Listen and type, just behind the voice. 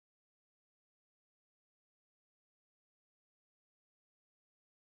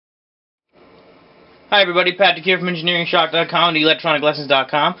Hi everybody, Patrick here from EngineeringShock.com and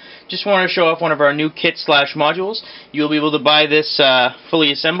ElectronicLessons.com. Just wanted to show off one of our new kit/modules. You'll be able to buy this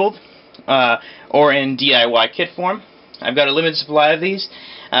fully assembled or in DIY kit form. I've got a limited supply of these.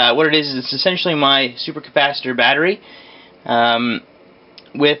 What it is it's essentially my supercapacitor battery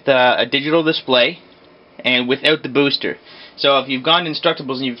with a digital display and without the booster. So if you've gone to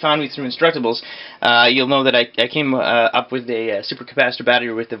Instructables and you've found me through Instructables, you'll know that I came up with a supercapacitor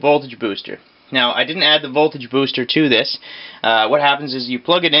battery with the voltage booster. Now, I didn't add the voltage booster to this. What happens is you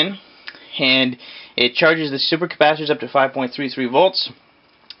plug it in, and it charges the supercapacitors up to 5.33 volts,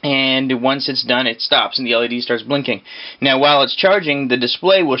 and once it's done, it stops, and the LED starts blinking. Now, while it's charging, the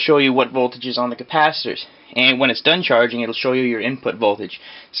display will show you what voltage is on the capacitors, and when it's done charging, it'll show you your input voltage.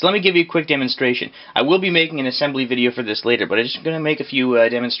 So let me give you a quick demonstration. I will be making an assembly video for this later, but I'm just going to make a few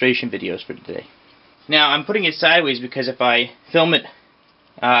demonstration videos for today. Now, I'm putting it sideways because if I film it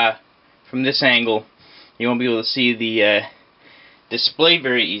from this angle, you won't be able to see the display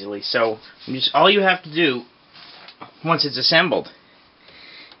very easily. So all you have to do once it's assembled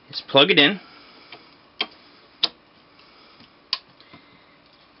is plug it in,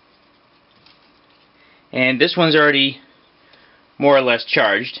 and this one's already more or less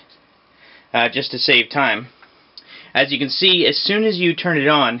charged, just to save time. As you can see, as soon as you turn it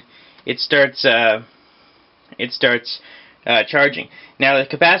on, it starts charging. Now the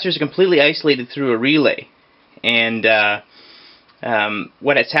capacitors are completely isolated through a relay, and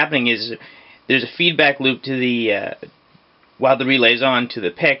what is happening is there's a feedback loop to the while the relay is on to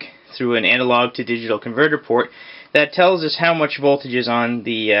the PIC through an analog to digital converter port that tells us how much voltage is on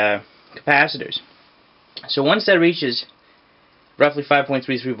the capacitors. So once that reaches roughly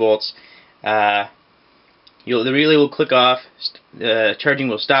 5.33 volts, the relay will click off, charging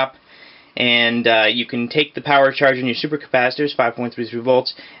will stop, and you can take the power charge on your supercapacitors, 5.33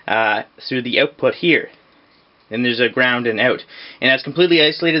 volts, through the output here. Then there's a ground and out. And that's completely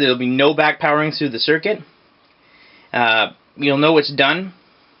isolated. There will be no back powering through the circuit. You'll know it's done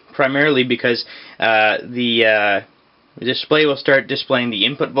primarily because the display will start displaying the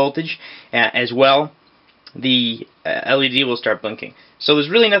input voltage as well. The LED will start blinking. So there's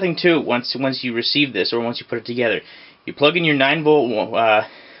really nothing to it once you receive this or once you put it together. You plug in your 9-volt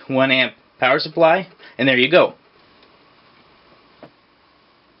 1 amp power supply, and there you go.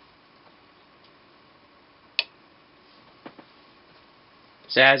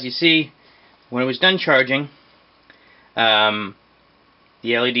 So as you see, when it was done charging, the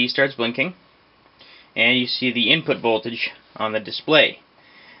LED starts blinking, and you see the input voltage on the display.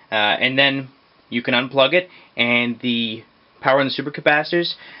 And then you can unplug it, and the power in the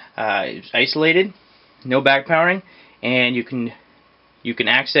supercapacitors is isolated, no back powering, and you can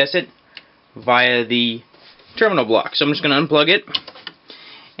access it via the terminal block. So I'm just going to unplug it,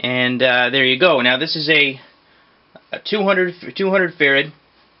 and there you go. Now this is a 200 farad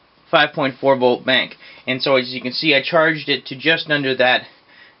 5.4 volt bank, and so as you can see, I charged it to just under the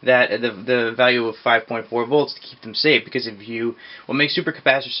value of 5.4 volts to keep them safe. Because what makes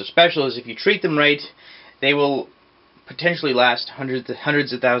supercapacitors so special is if you treat them right, they will potentially last hundreds of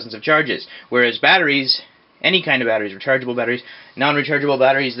thousands of charges. Whereas batteries, any kind of batteries, rechargeable batteries, non-rechargeable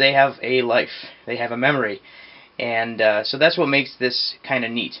batteries, they have a life, they have a memory, and so that's what makes this kind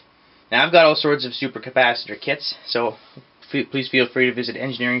of neat. Now I've got all sorts of supercapacitor kits, so please feel free to visit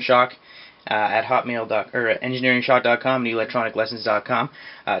EngineeringShock at EngineeringShock.com and ElectronicLessons.com.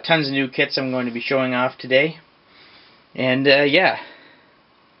 Tons of new kits I'm going to be showing off today, and yeah,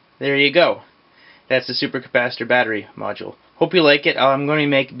 there you go. That's the supercapacitor battery module. Hope you like it. I'm going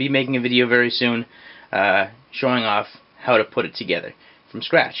to be making a video very soon showing off how to put it together from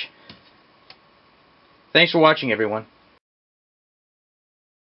scratch. Thanks for watching, everyone.